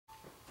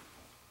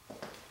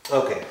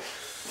Okay,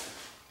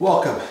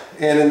 welcome.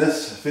 And in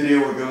this video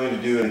we're going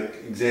to do an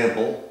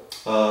example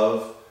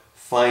of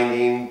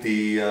finding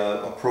the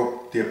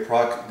appropriate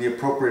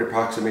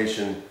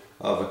approximation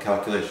of a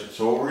calculation.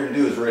 So what we're going to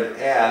do is we're going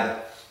to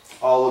add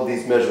all of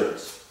these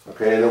measurements,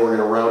 okay, and then we're going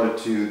to round it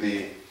to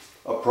the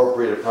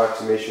appropriate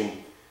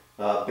approximation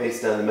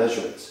based on the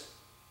measurements.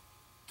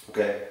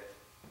 Okay,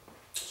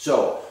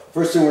 so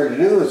first thing we're going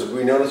to do is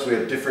we notice we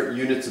have different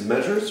units of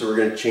measure, so we're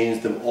going to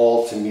change them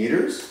all to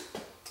meters.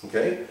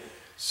 Okay,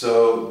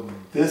 so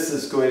this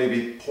is going to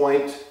be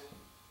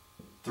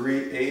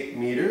 0.38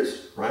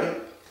 meters, right?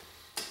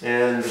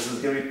 And this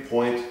is going to be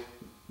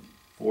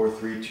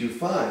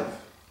 0.4325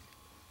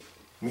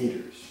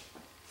 meters,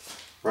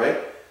 right?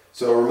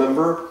 So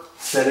remember,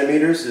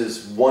 centimeters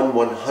is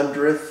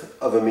 1/100th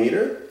of a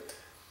meter.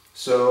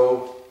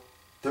 So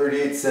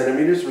 38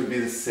 centimeters would be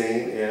the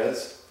same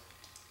as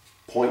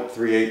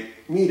 0.38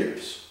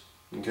 meters.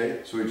 Okay,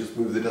 so we just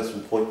move the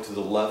decimal point to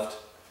the left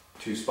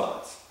 2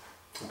 spots.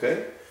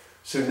 Okay,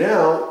 so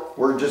now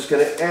we're just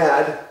going to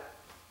add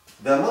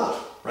them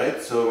up,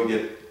 right? So we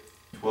get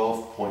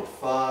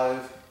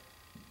 12.5,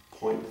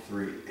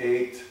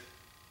 0.38,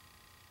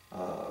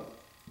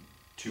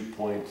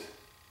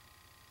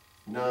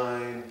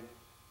 2.9,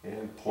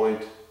 and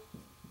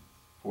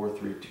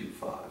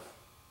 0.4325.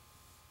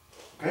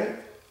 Okay?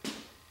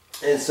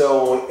 And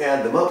so when we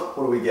add them up,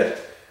 what do we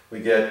get? We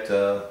get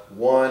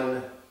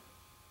 1,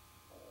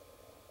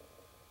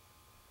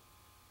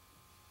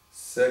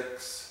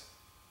 6,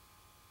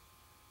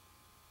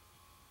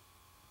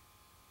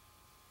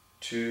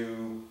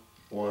 2,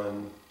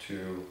 1,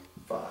 2,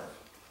 5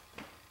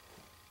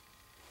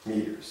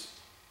 meters.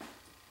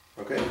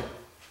 Okay?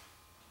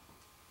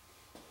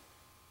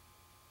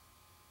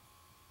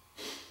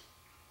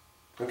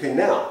 Okay,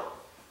 now,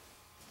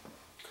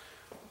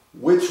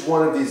 which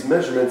one of these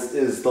measurements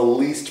is the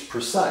least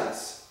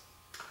precise?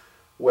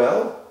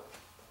 Well,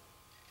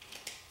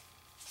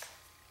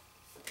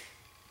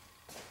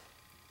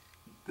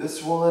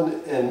 this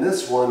one and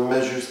this one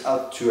measures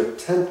up to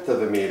 1/10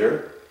 of a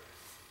meter.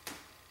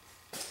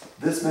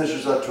 This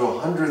measures up to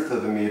 1/100th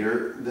of a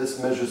meter. This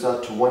measures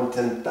up to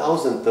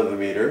 1/10,000th of a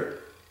meter.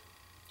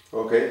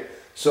 Okay,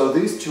 so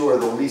these two are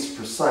the least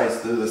precise.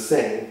 They're the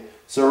same.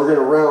 So we're going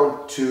to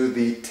round to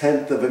the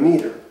 1/10 of a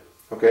meter.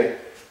 Okay,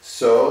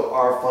 so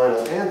our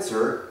final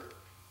answer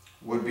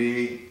would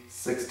be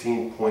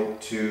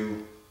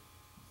 16.2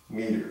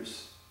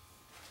 meters.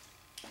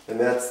 And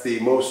that's the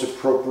most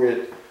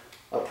appropriate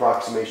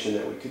approximation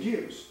that we could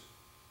use.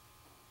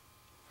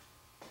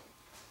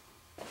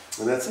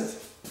 And that's it.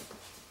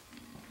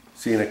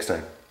 See you next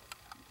time.